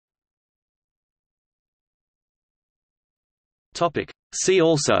See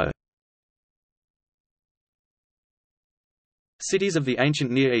also: Cities of the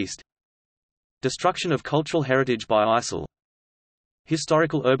ancient Near East, destruction of cultural heritage by ISIL,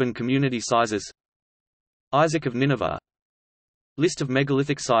 historical urban community sizes, Isaac of Nineveh, list of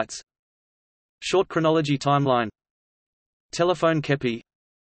megalithic sites, short chronology timeline, telephone kepi.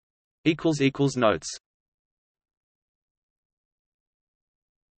 Notes.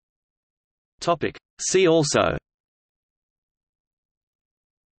 See also: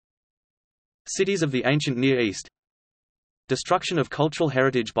 Cities of the ancient Near East, destruction of cultural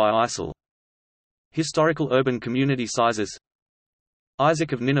heritage by ISIL, historical urban community sizes,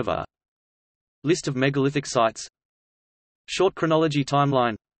 Isaac of Nineveh, list of megalithic sites, short chronology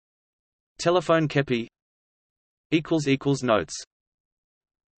timeline, telephone kepi. Notes.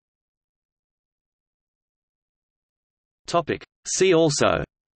 See also: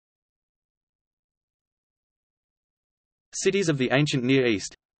 Cities of the ancient Near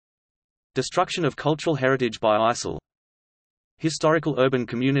East, destruction of cultural heritage by ISIL, historical urban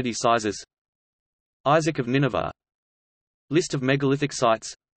community sizes, Isaac of Nineveh, list of megalithic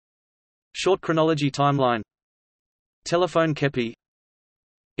sites, short chronology timeline, telephone kepi.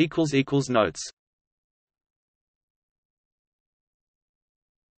 Notes.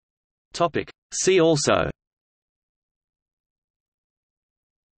 See also: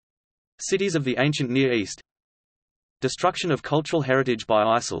 Cities of the ancient Near East, destruction of cultural heritage by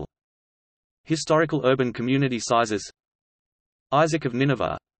ISIL, historical urban community sizes, Isaac of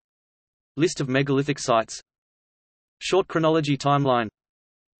Nineveh, list of megalithic sites, short chronology timeline,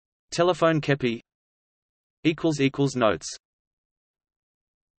 telephone kepi. Notes.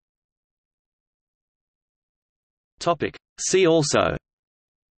 See also: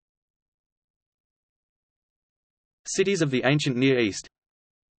 Cities of the ancient Near East,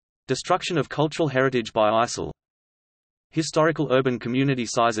 destruction of cultural heritage by ISIL, historical urban community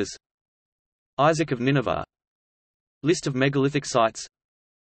sizes, Isaac of Nineveh, list of megalithic sites,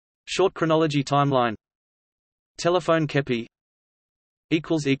 short chronology timeline, telephone kepi.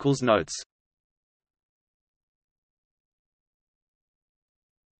 Notes.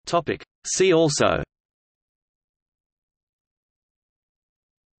 See also: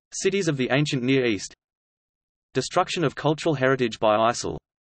 Cities of the ancient Near East, destruction of cultural heritage by ISIL,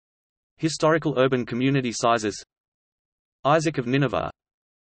 historical urban community sizes, Isaac of Nineveh,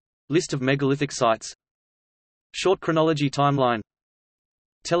 list of megalithic sites, short chronology timeline,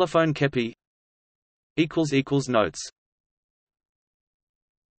 telephone kepi. Notes.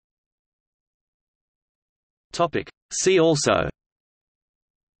 See also: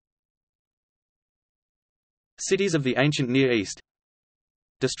 Cities of the ancient Near East,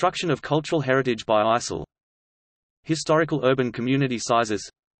 destruction of cultural heritage by ISIL, historical urban community sizes,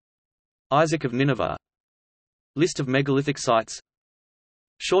 Isaac of Nineveh, list of megalithic sites,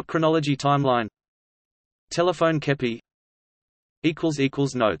 short chronology timeline, telephone kepi.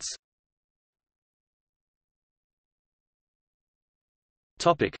 Notes.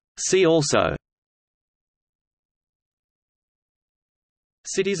 See also: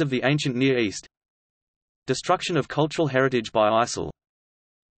 Cities of the ancient Near East, destruction of cultural heritage by ISIL,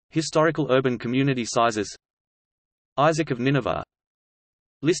 historical urban community sizes, Isaac of Nineveh,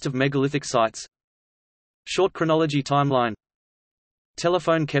 list of megalithic sites, short chronology timeline,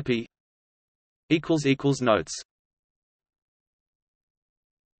 telephone kepi. Notes.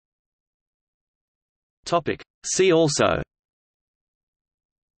 See also: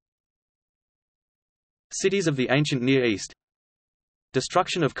 Cities of the ancient Near East,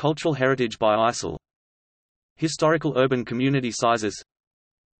 destruction of cultural heritage by ISIL, historical urban community sizes,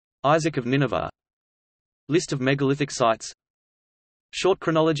 Isaac of Nineveh, list of megalithic sites, short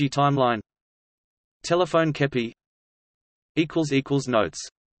chronology timeline, telephone kepi. Notes.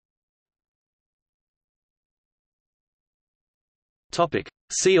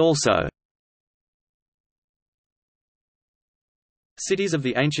 See also: Cities of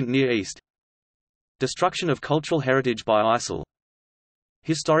the ancient Near East, destruction of cultural heritage by ISIL,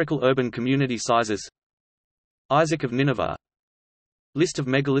 historical urban community sizes, Isaac of Nineveh, list of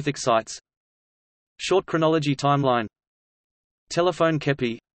megalithic sites, short chronology timeline, telephone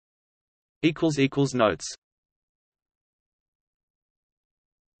kepi. Notes.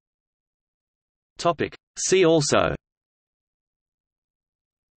 See also: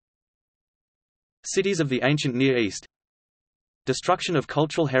 Cities of the ancient Near East, destruction of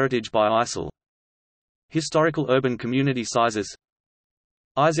cultural heritage by ISIL, historical urban community sizes,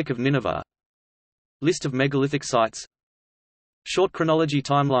 Isaac of Nineveh, list of megalithic sites, short chronology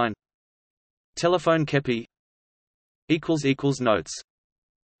timeline, telephone kepi. Notes.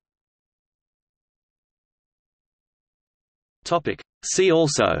 See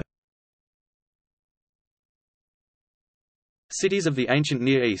also: Cities of the ancient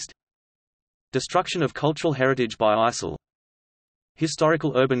Near East, destruction of cultural heritage by ISIL,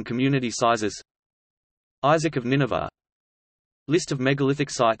 historical urban community sizes, Isaac of Nineveh, list of megalithic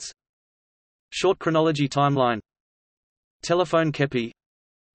sites, short chronology timeline, telephone kepi.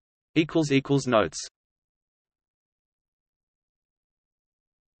 Notes.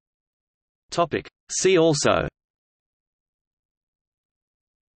 See also: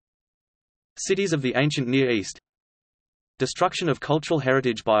 Cities of the ancient Near East, destruction of cultural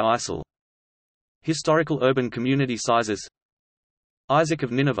heritage by ISIL, historical urban community sizes, Isaac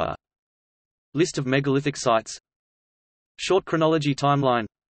of Nineveh, list of megalithic sites, short chronology timeline,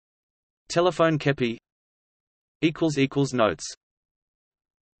 telephone kepi. Notes.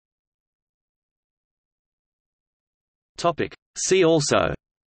 See also: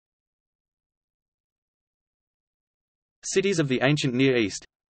 Cities of the ancient Near East,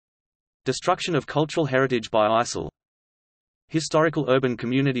 destruction of cultural heritage by ISIL, historical urban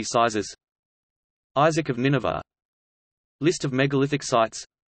community sizes, Isaac of Nineveh, list of megalithic sites,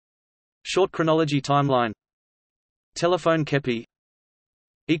 short chronology timeline, telephone kepi.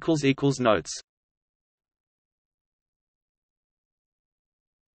 Notes.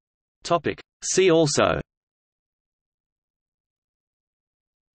 See also: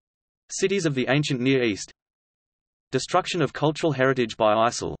 Cities of the ancient Near East, destruction of cultural heritage by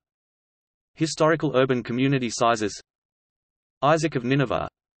ISIL, historical urban community sizes, Isaac of Nineveh,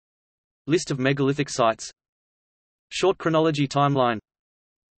 list of megalithic sites, short chronology timeline,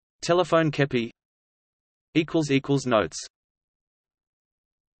 telephone kepi. Notes.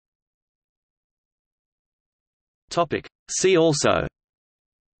 See also: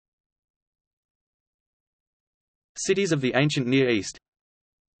 Cities of the ancient Near East,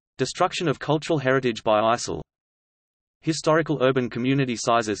 destruction of cultural heritage by ISIL, historical urban community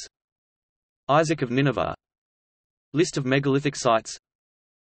sizes, Isaac of Nineveh, list of megalithic sites,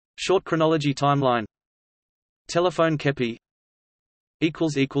 short chronology timeline, telephone kepi.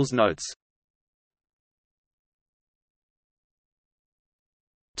 Notes.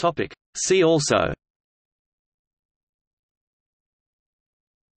 See also: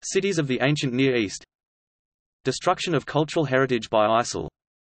 Cities of the ancient Near East, destruction of cultural heritage by ISIL,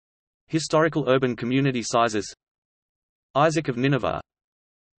 historical urban community sizes, Isaac of Nineveh,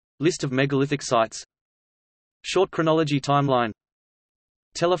 list of megalithic sites, short chronology timeline,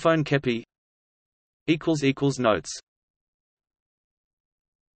 telephone kepi. Notes.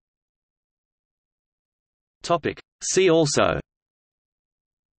 See also: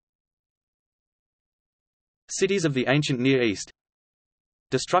 Cities of the ancient Near East,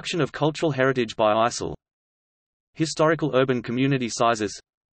 destruction of cultural heritage by ISIL, historical urban community sizes,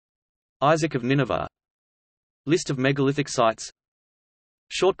 Isaac of Nineveh, list of megalithic sites,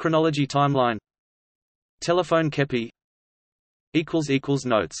 short chronology timeline, telephone kepi.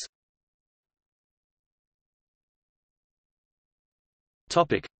 Notes.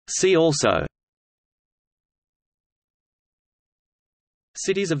 See also: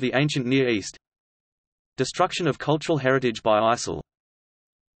 Cities of the ancient Near East, destruction of cultural heritage by ISIL,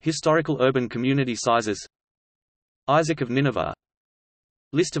 historical urban community sizes, Isaac of Nineveh,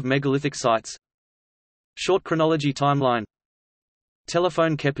 list of megalithic sites, short chronology timeline,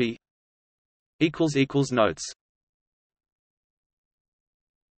 telephone kepi. Notes.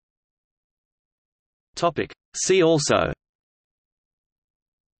 See also: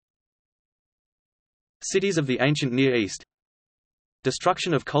 Cities of the ancient Near East,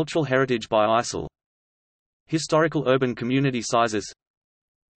 destruction of cultural heritage by ISIL, historical urban community sizes,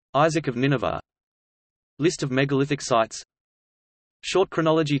 Isaac of Nineveh, list of megalithic sites, short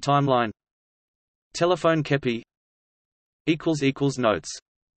chronology timeline, telephone kepi. Notes.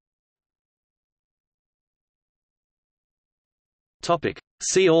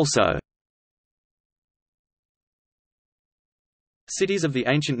 See also: Cities of the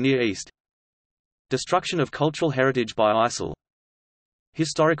ancient Near East, destruction of cultural heritage by ISIL,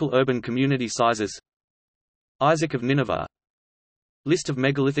 historical urban community sizes, Isaac of Nineveh, list of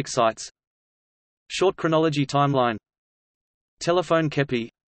megalithic sites, short chronology timeline, telephone kepi.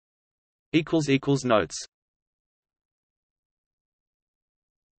 Notes.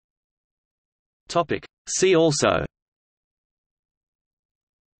 See also: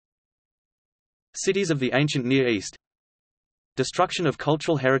 Cities of the ancient Near East, destruction of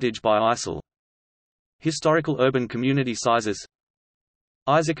cultural heritage by ISIL, historical urban community sizes,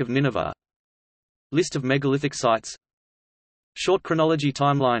 Isaac of Nineveh, list of megalithic sites, short chronology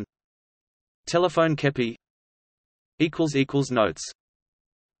timeline, telephone kepi. Notes.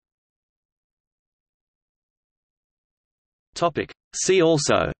 See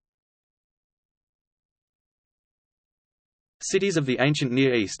also: Cities of the ancient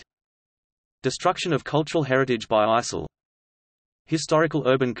Near East, destruction of cultural heritage by ISIL, historical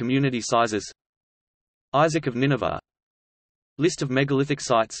urban community sizes, Isaac of Nineveh, list of megalithic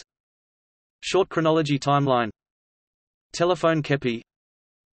sites, short chronology timeline, telephone kepi.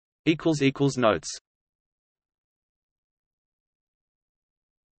 Notes.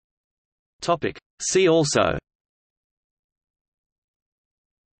 See also: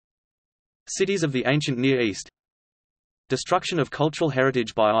 Cities of the ancient Near East, destruction of cultural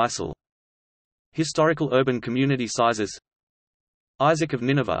heritage by ISIL, historical urban community sizes, Isaac of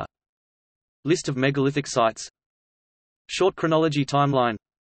Nineveh, list of megalithic sites, short chronology timeline,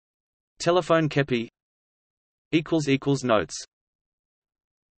 telephone kepi. Notes.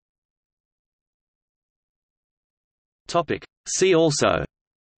 See also: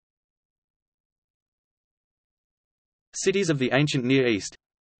 Cities of the ancient Near East,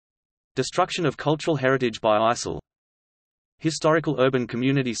 destruction of cultural heritage by ISIL, historical urban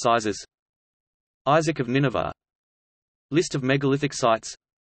community sizes, Isaac of Nineveh, list of megalithic sites,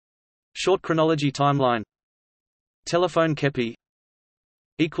 short chronology timeline, telephone kepi.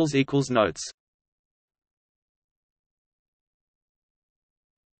 Notes.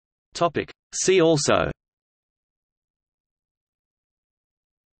 See also: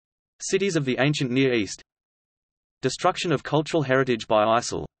 Cities of the ancient Near East, destruction of cultural heritage by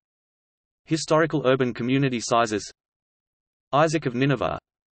ISIL, historical urban community sizes, Isaac of Nineveh,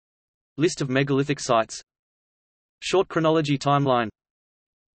 list of megalithic sites, short chronology timeline,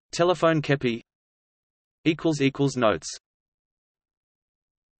 telephone kepi. Notes.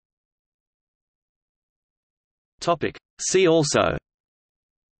 See also: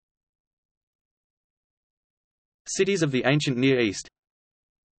 Cities of the ancient Near East,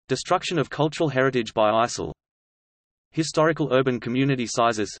 destruction of cultural heritage by ISIL, historical urban community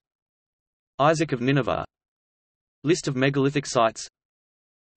sizes, Isaac of Nineveh, list of megalithic sites,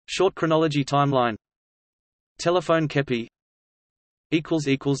 short chronology timeline, telephone kepi.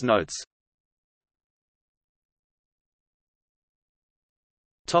 Notes.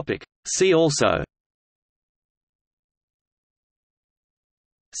 See also: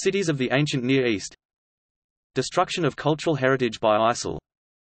 Cities of the ancient Near East, destruction of cultural heritage by ISIL,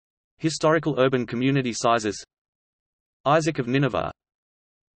 historical urban community sizes, Isaac of Nineveh,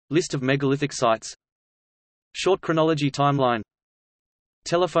 list of megalithic sites, short chronology timeline,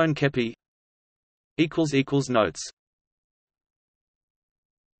 telephone kepi. Notes.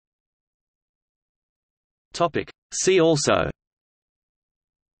 See also: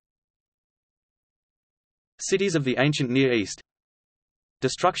 Cities of the ancient Near East,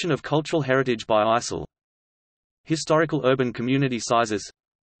 destruction of cultural heritage by ISIL, historical urban community sizes,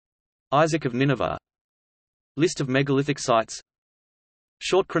 Isaac of Nineveh, list of megalithic sites,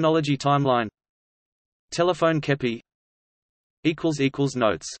 short chronology timeline, telephone kepi.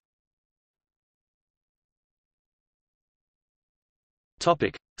 Notes.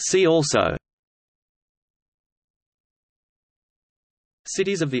 See also: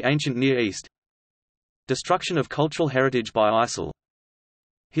 Cities of the ancient Near East, destruction of cultural heritage by ISIL,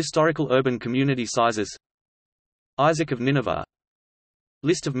 historical urban community sizes, Isaac of Nineveh,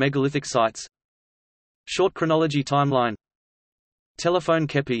 list of megalithic sites, short chronology timeline, telephone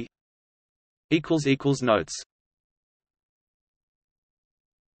kepi. Notes.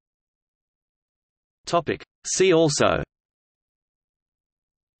 See also: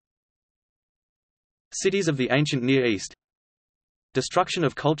 Cities of the ancient Near East, destruction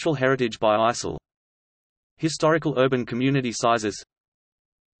of cultural heritage by ISIL, historical urban community sizes,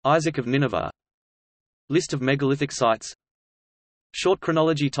 Isaac of Nineveh, list of megalithic sites, short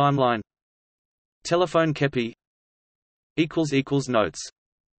chronology timeline, telephone kepi. Notes.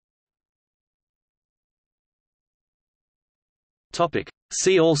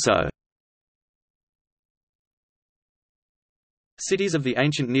 See also: Cities of the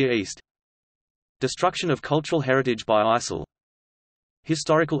ancient Near East, destruction of cultural heritage by ISIL,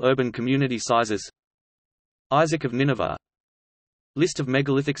 historical urban community sizes, Isaac of Nineveh, list of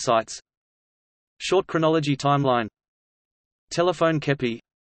megalithic sites, short chronology timeline, telephone kepi.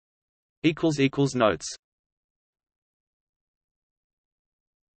 Notes.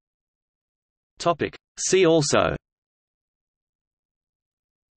 See also: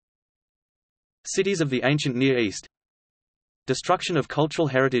 Cities of the ancient Near East, destruction of cultural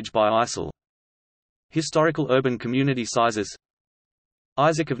heritage by ISIL, historical urban community sizes,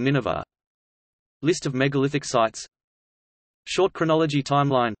 Isaac of Nineveh, list of megalithic sites, short chronology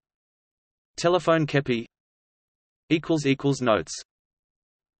timeline, telephone kepi. Notes.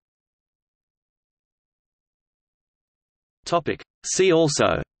 See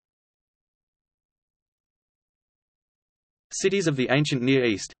also: Cities of the ancient Near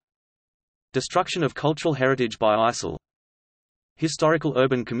East, destruction of cultural heritage by ISIL, historical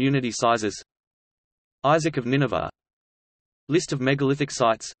urban community sizes, Isaac of Nineveh, list of megalithic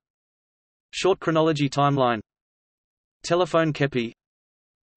sites, short chronology timeline, telephone kepi.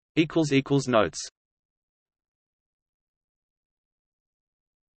 Notes.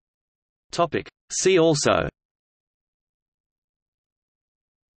 See also: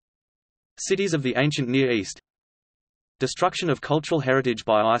 Cities of the ancient Near East, destruction of cultural heritage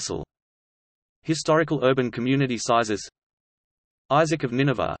by ISIL, historical urban community sizes, Isaac of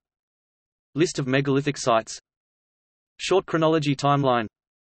Nineveh, list of megalithic sites, short chronology timeline,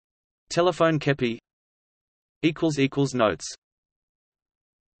 telephone kepi. Notes.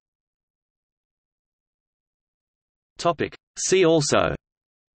 See also: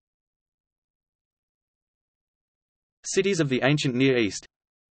 Cities of the ancient Near East,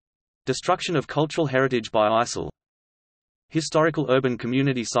 destruction of cultural heritage by ISIL, historical urban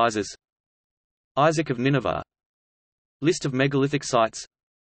community sizes, Isaac of Nineveh, list of megalithic sites,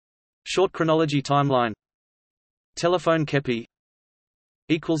 short chronology timeline, telephone kepi.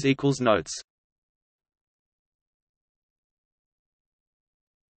 Notes.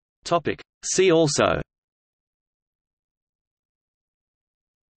 See also: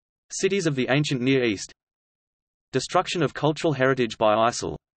 Cities of the ancient Near East, destruction of cultural heritage by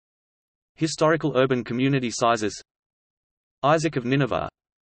ISIL, historical urban community sizes, Isaac of Nineveh,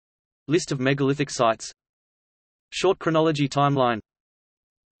 list of megalithic sites, short chronology timeline,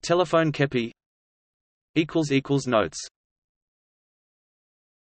 telephone kepi. Notes.